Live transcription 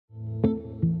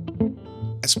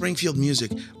Springfield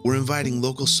Music, we're inviting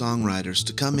local songwriters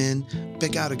to come in,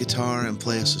 pick out a guitar, and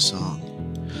play us a song.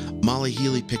 Molly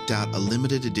Healey picked out a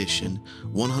limited edition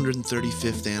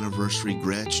 135th anniversary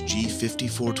Gretsch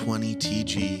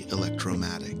G5420TG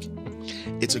Electromatic.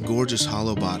 It's a gorgeous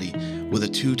hollow body with a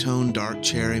two-tone dark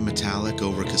cherry metallic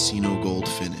over casino gold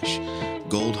finish,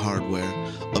 gold hardware,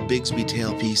 a Bigsby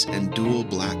tailpiece, and dual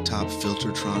blacktop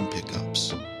Filtertron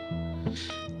pickups.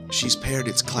 She's paired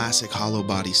its classic hollow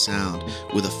body sound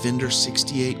with a Fender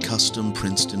 68 custom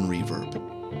Princeton reverb.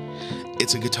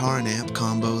 It's a guitar and amp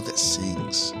combo that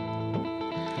sings.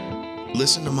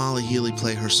 Listen to Molly Healey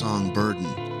play her song Burden,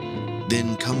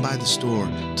 then come by the store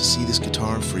to see this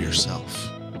guitar for yourself.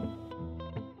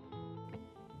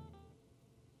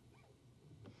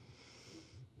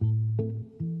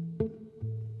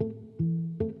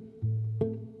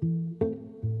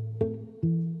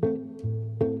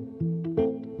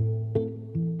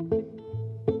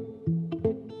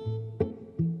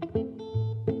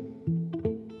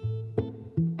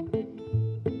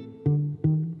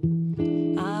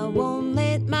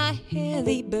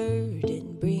 Heavy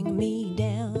burden bring me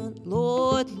down,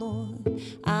 Lord, Lord.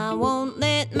 I won't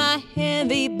let my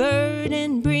heavy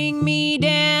burden bring me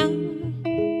down.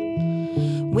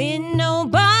 When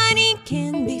nobody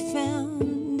can be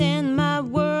found and my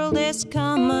world has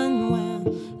come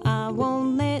unwound, I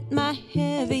won't let my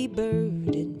heavy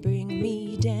burden bring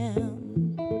me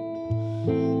down.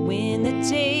 When the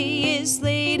day is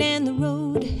late and the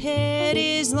road ahead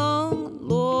is long,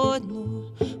 Lord, Lord.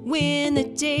 When the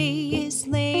day is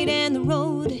late and the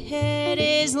road ahead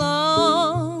is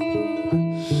long,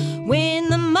 when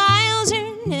the miles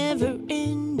are never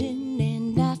ending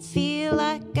and I feel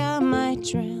like I might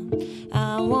drown,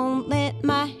 I won't let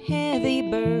my heavy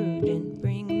burden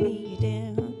bring me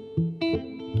down.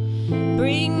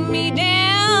 Bring me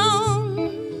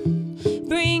down,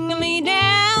 bring me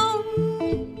down.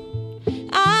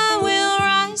 I will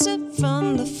rise up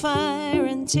from the fire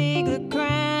and take the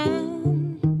crown.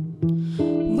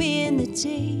 When the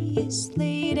day is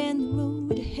late and the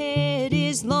road ahead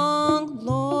is long,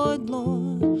 Lord,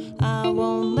 Lord, I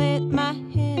won't let my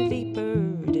heavy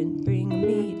burden bring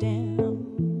me down.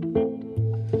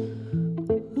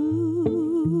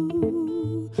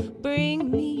 Ooh, bring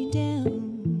me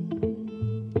down.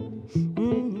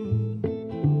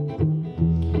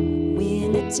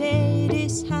 When the debt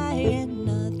is high and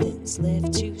nothing's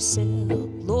left to sell,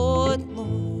 Lord,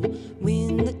 Lord,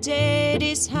 when the debt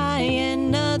is high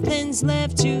and nothing's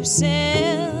left to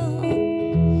sell,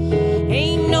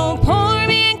 ain't no poor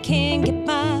man can get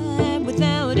by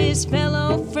without his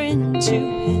fellow friend to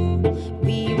help.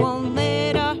 We won't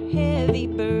let our heavy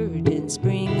burdens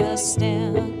bring us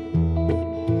down.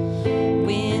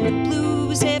 When the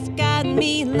blues have got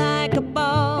me like a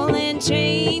ball and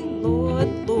chain, Lord,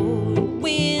 Lord,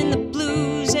 when the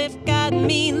blues have got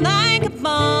me like a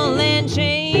ball and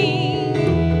chain,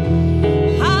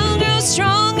 I'll grow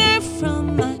stronger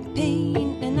from my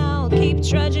pain and I'll keep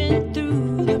trudging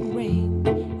through the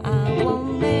rain. I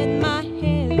won't let my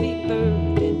heavy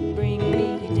burden bring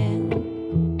me down.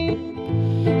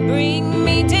 Bring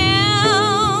me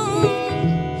down,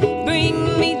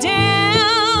 bring me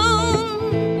down.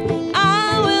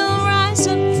 I will rise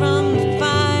up from the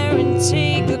fire and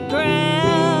take the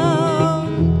ground.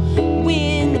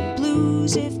 When the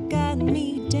blues have got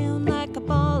me down like a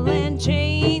ball and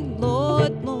chain,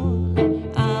 Lord, Lord,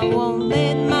 I won't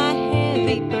let my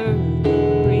heavy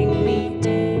burden bring me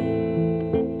down.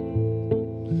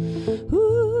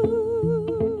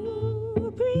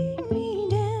 Ooh, bring me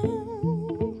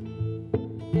down.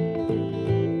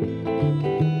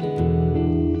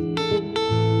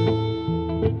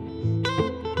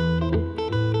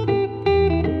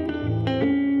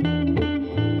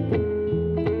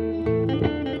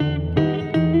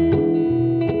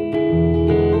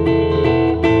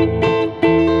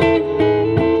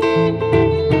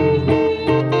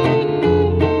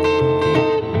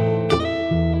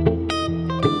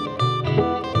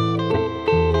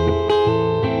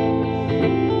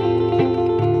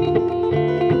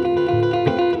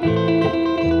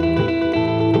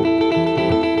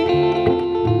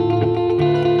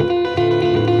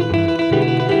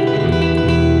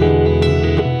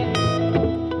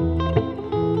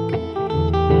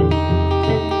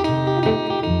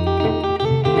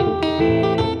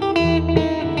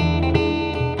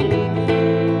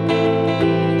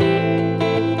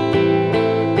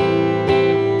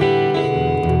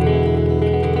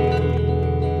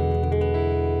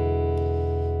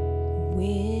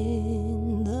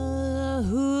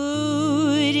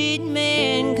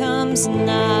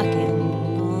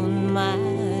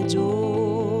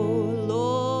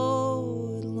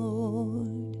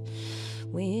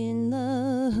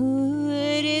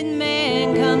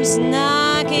 comes now.